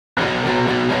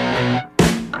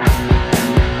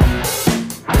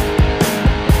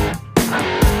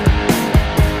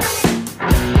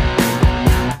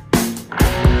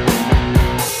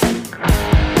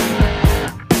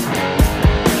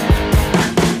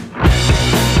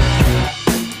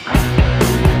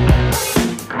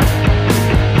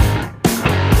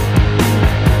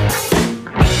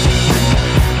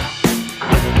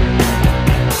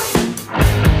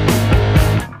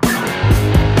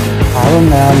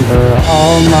remember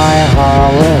all my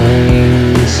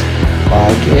Halloweens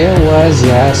like it was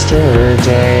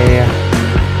yesterday.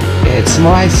 It's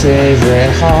my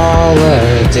favorite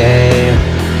holiday.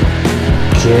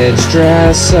 Kids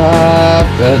dress up,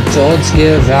 adults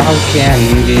give out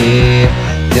candy.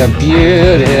 The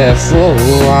beautiful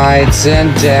lights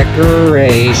and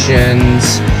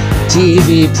decorations.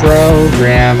 TV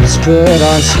programs put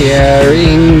on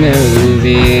scary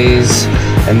movies,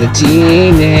 and the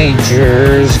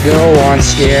teenagers go on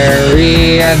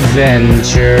scary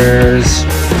adventures.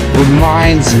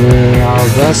 Reminds me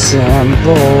of a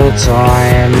simple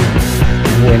time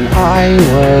when I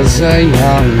was a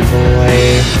young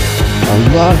boy. I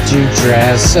loved to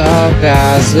dress up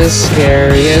as the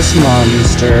scariest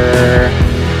monster,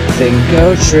 then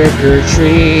go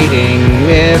trick-or-treating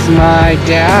with my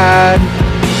dad,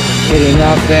 hitting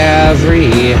up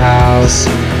every house,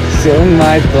 filling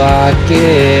my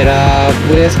bucket up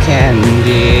with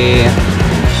candy.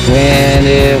 When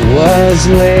it was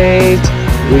late,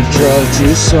 we drove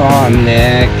to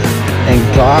Sonic and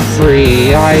got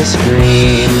free ice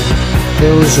cream.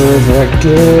 Those were the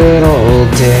good old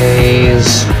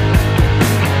days.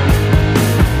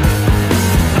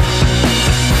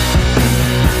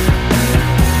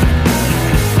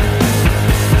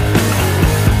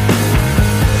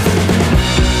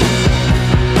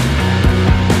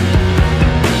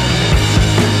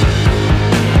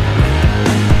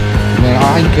 When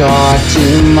I got to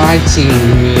my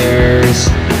teen years,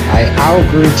 I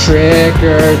outgrew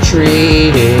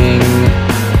trick-or-treating,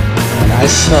 and I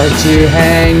start to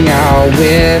hang out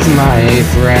with my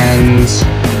friends,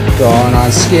 going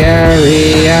on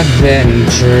scary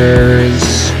adventures,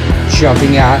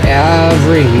 jumping out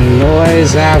every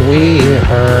noise that we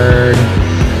heard.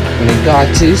 When it got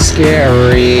too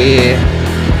scary,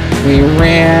 we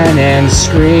ran and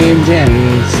screamed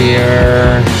in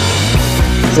fear.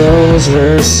 Those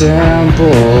were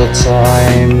simple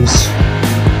times.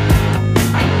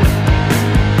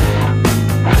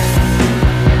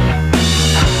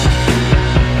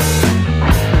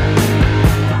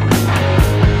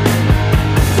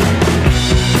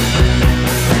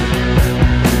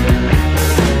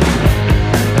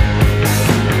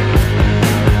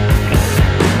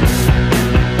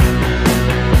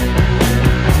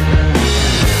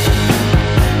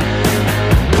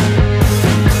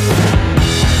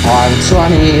 I'm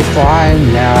 25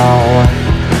 now.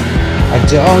 I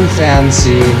don't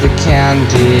fancy the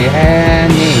candy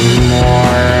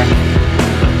anymore.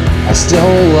 I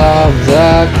still love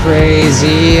the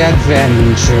crazy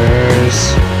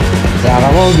adventures that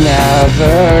I will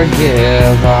never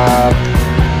give up.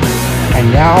 I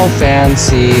now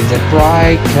fancy the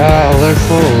bright,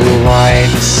 colorful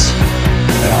lights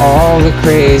and all the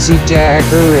crazy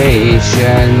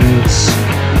decorations.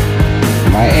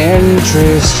 My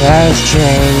interest has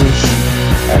changed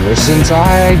ever since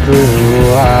I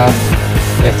grew up.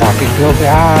 If I could go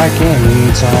back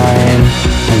in time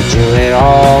and do it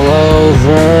all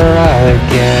over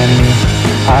again,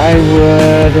 I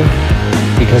would.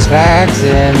 Because back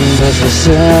then, those were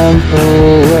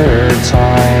simpler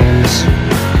times.